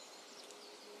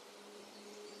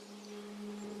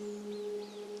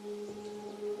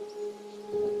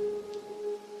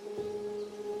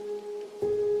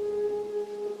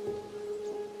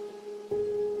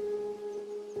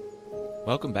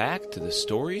Welcome back to the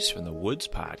Stories from the Woods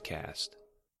podcast.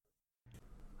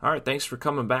 All right, thanks for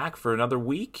coming back for another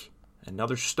week,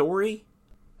 another story,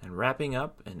 and wrapping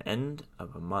up an end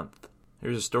of a month.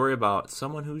 Here's a story about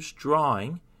someone who's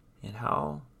drawing and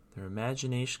how their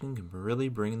imagination can really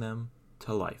bring them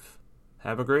to life.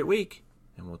 Have a great week,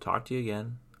 and we'll talk to you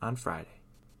again on Friday.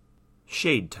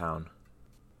 Shade Town.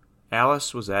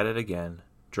 Alice was at it again,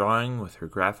 drawing with her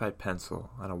graphite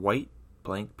pencil on a white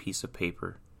blank piece of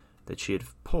paper that she had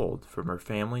pulled from her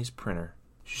family's printer.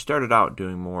 She started out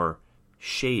doing more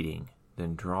shading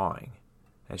than drawing,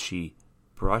 as she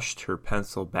brushed her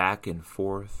pencil back and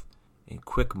forth in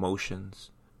quick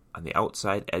motions on the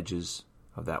outside edges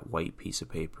of that white piece of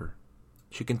paper.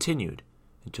 She continued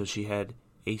until she had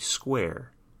a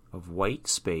square of white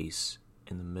space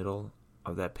in the middle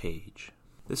of that page.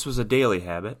 This was a daily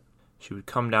habit. She would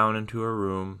come down into her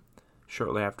room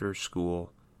shortly after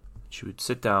school. She would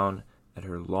sit down at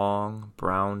her long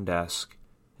brown desk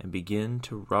and begin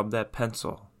to rub that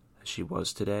pencil as she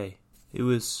was today. It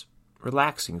was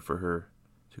relaxing for her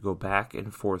to go back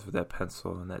and forth with that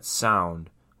pencil, and that sound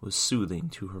was soothing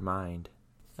to her mind.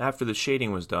 After the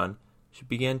shading was done, she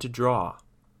began to draw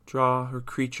her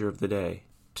creature of the day.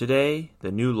 Today,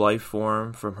 the new life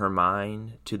form from her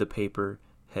mind to the paper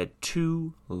had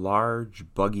 2 large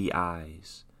buggy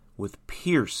eyes with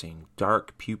piercing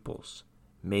dark pupils,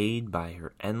 made by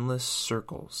her endless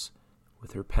circles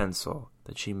with her pencil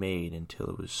that she made until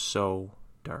it was so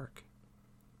dark.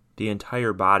 The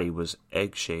entire body was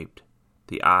egg-shaped.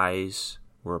 The eyes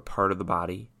were a part of the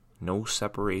body, no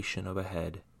separation of a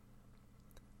head.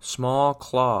 Small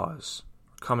claws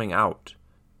were coming out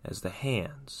as the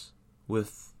hands,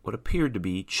 with what appeared to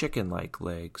be chicken-like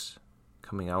legs,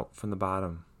 coming out from the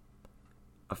bottom.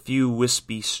 A few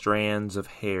wispy strands of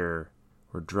hair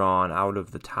were drawn out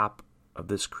of the top of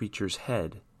this creature's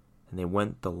head, and they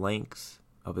went the length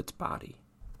of its body.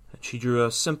 And she drew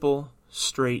a simple,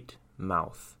 straight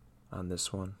mouth on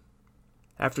this one.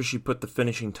 After she put the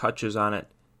finishing touches on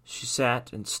it, she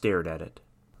sat and stared at it.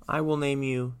 "I will name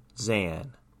you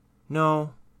Zan.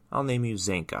 No, I'll name you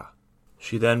Zanka."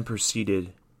 She then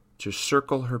proceeded to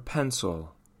circle her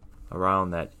pencil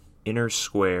around that inner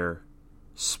square,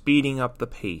 speeding up the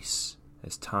pace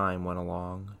as time went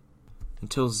along,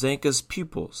 until Zanka's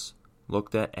pupils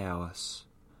looked at Alice.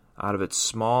 Out of its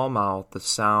small mouth the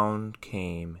sound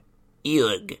came,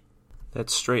 "Ugh." That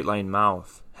straight-line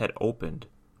mouth had opened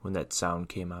when that sound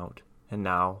came out, and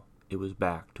now it was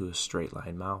back to a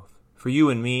straight-line mouth. For you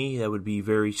and me, that would be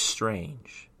very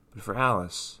strange, but for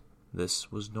Alice,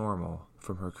 this was normal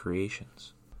from her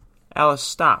creations. Alice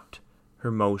stopped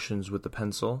her motions with the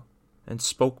pencil and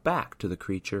spoke back to the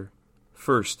creature,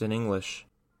 first in English.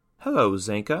 "Hello,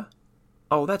 Zanka.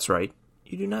 Oh, that's right.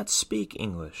 You do not speak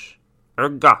English."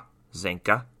 "Erga,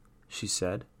 Zanka," she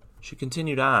said. She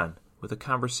continued on with a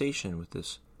conversation with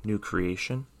this new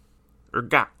creation.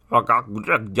 "Erga,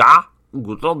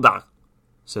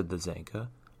 said the Zanka.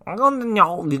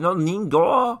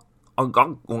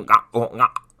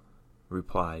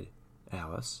 Replied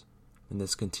Alice. And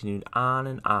this continued on,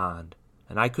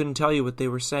 and I couldn't tell you what they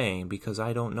were saying because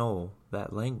I don't know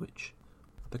that language.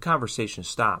 The conversation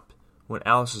stopped when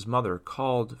Alice's mother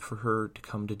called for her to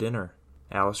come to dinner.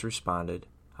 Alice responded,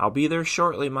 "I'll be there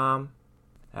shortly, Mom."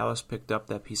 Alice picked up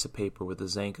that piece of paper with the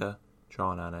Zanka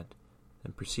drawn on it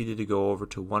and proceeded to go over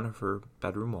to one of her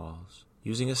bedroom walls,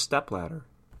 using a stepladder.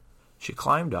 She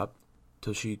climbed up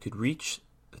till she could reach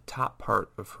the top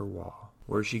part of her wall,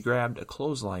 where she grabbed a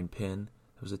clothesline pin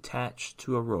that was attached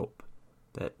to a rope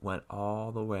that went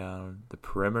all the way around the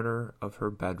perimeter of her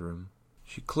bedroom.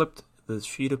 She clipped the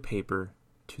sheet of paper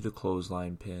to the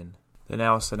clothesline pin. Then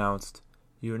Alice announced,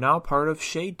 "You are now part of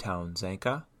Shade Town,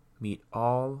 Zanka. Meet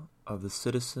all of the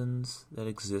citizens that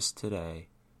exist today."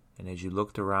 And as you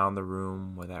looked around the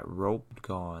room with that rope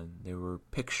gone, there were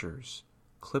pictures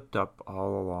clipped up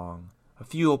all along, a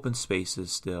few open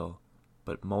spaces still,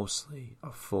 but mostly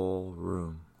a full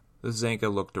room. The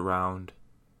Zanka looked around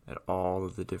at all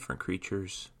of the different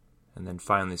creatures, and then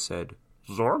finally said,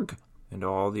 "Zorg," and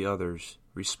all the others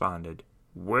responded,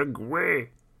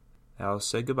 "Wigway." Alice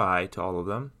said goodbye to all of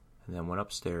them, and then went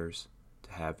upstairs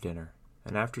to have dinner.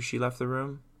 And after she left the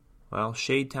room, well,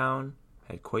 Shade Town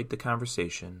had quite the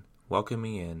conversation,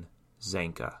 welcoming in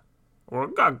Zanka.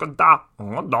 And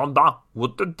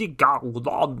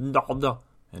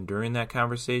during that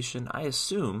conversation, I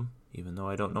assume, even though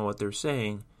I don't know what they're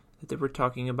saying, that they were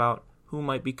talking about who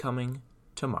might be coming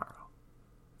tomorrow.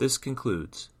 This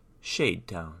concludes Shade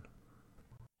Town.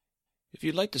 If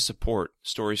you'd like to support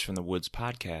Stories from the Woods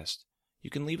podcast, you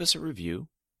can leave us a review,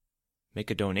 make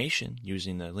a donation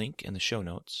using the link in the show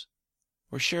notes,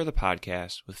 or share the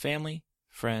podcast with family,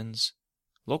 friends,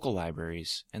 local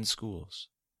libraries, and schools.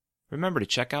 Remember to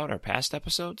check out our past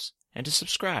episodes and to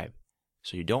subscribe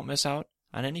so you don't miss out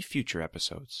on any future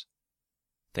episodes.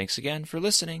 Thanks again for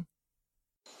listening.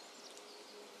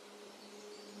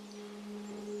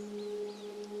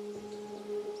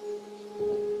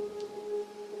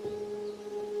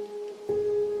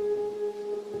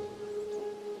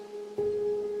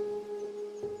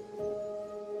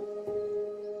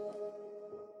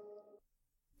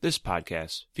 This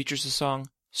podcast features the song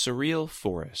Surreal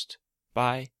Forest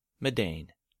by Medane,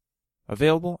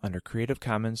 available under Creative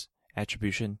Commons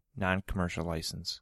Attribution Non-Commercial License.